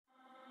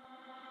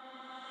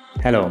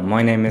Hello,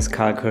 my name is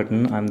Karl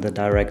Kürten. I'm the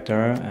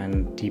director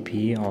and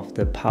DP of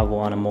the Pavo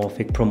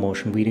Anamorphic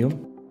promotion video.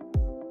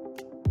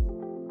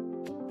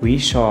 We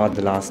shot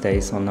the last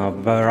days on a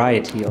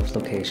variety of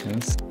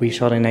locations. We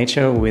shot in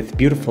nature with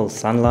beautiful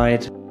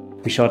sunlight.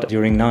 We shot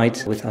during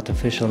night with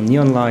artificial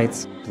neon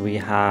lights. We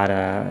had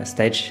a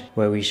stage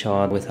where we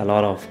shot with a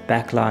lot of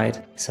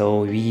backlight.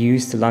 So we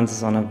used the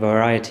lenses on a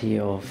variety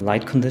of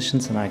light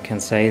conditions, and I can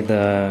say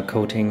the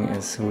coating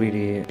is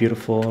really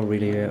beautiful,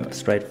 really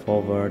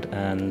straightforward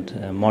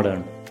and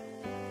modern.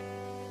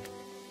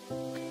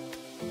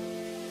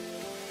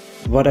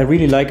 What I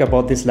really like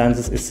about these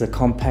lenses is the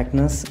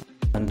compactness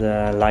and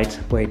the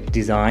lightweight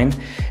design.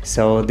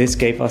 So this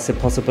gave us the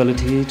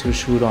possibility to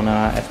shoot on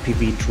a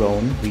FPV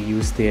drone. We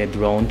used the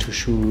drone to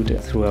shoot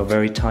through a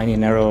very tiny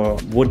narrow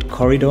wood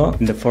corridor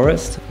in the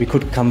forest. We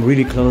could come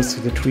really close to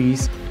the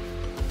trees.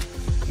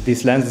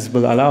 These lenses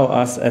will allow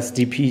us as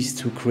DPs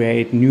to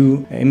create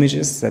new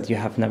images that you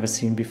have never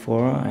seen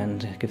before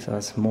and gives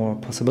us more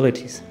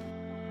possibilities.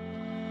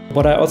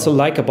 What I also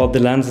like about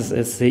the lenses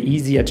is the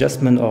easy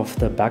adjustment of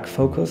the back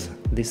focus.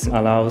 This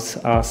allows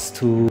us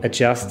to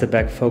adjust the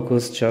back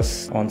focus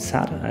just on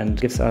set and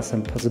gives us a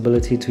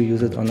possibility to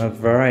use it on a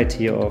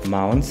variety of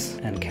mounts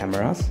and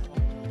cameras.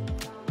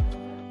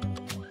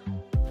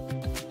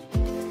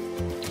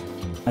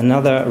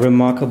 Another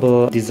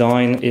remarkable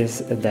design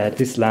is that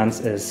this lens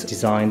is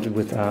designed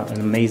with an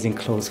amazing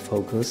close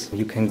focus.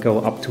 You can go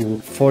up to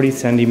 40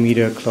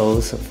 centimeter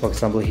close, for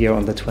example here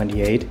on the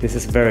 28. This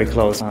is very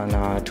close on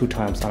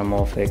 2x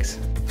anamorphics.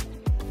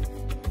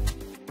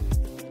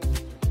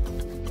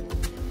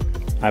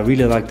 I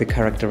really like the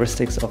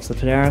characteristics of the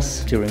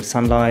flares during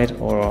sunlight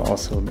or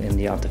also in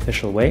the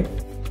artificial way.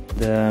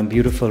 The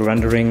beautiful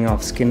rendering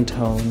of skin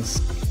tones.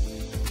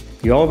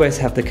 You always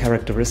have the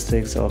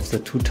characteristics of the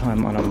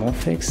 2x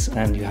anamorphics,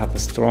 and you have a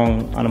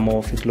strong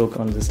anamorphic look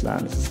on these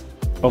lenses.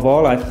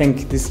 Overall, I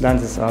think these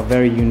lenses are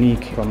very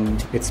unique from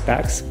its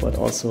specs, but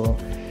also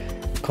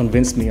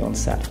convinced me on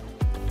set.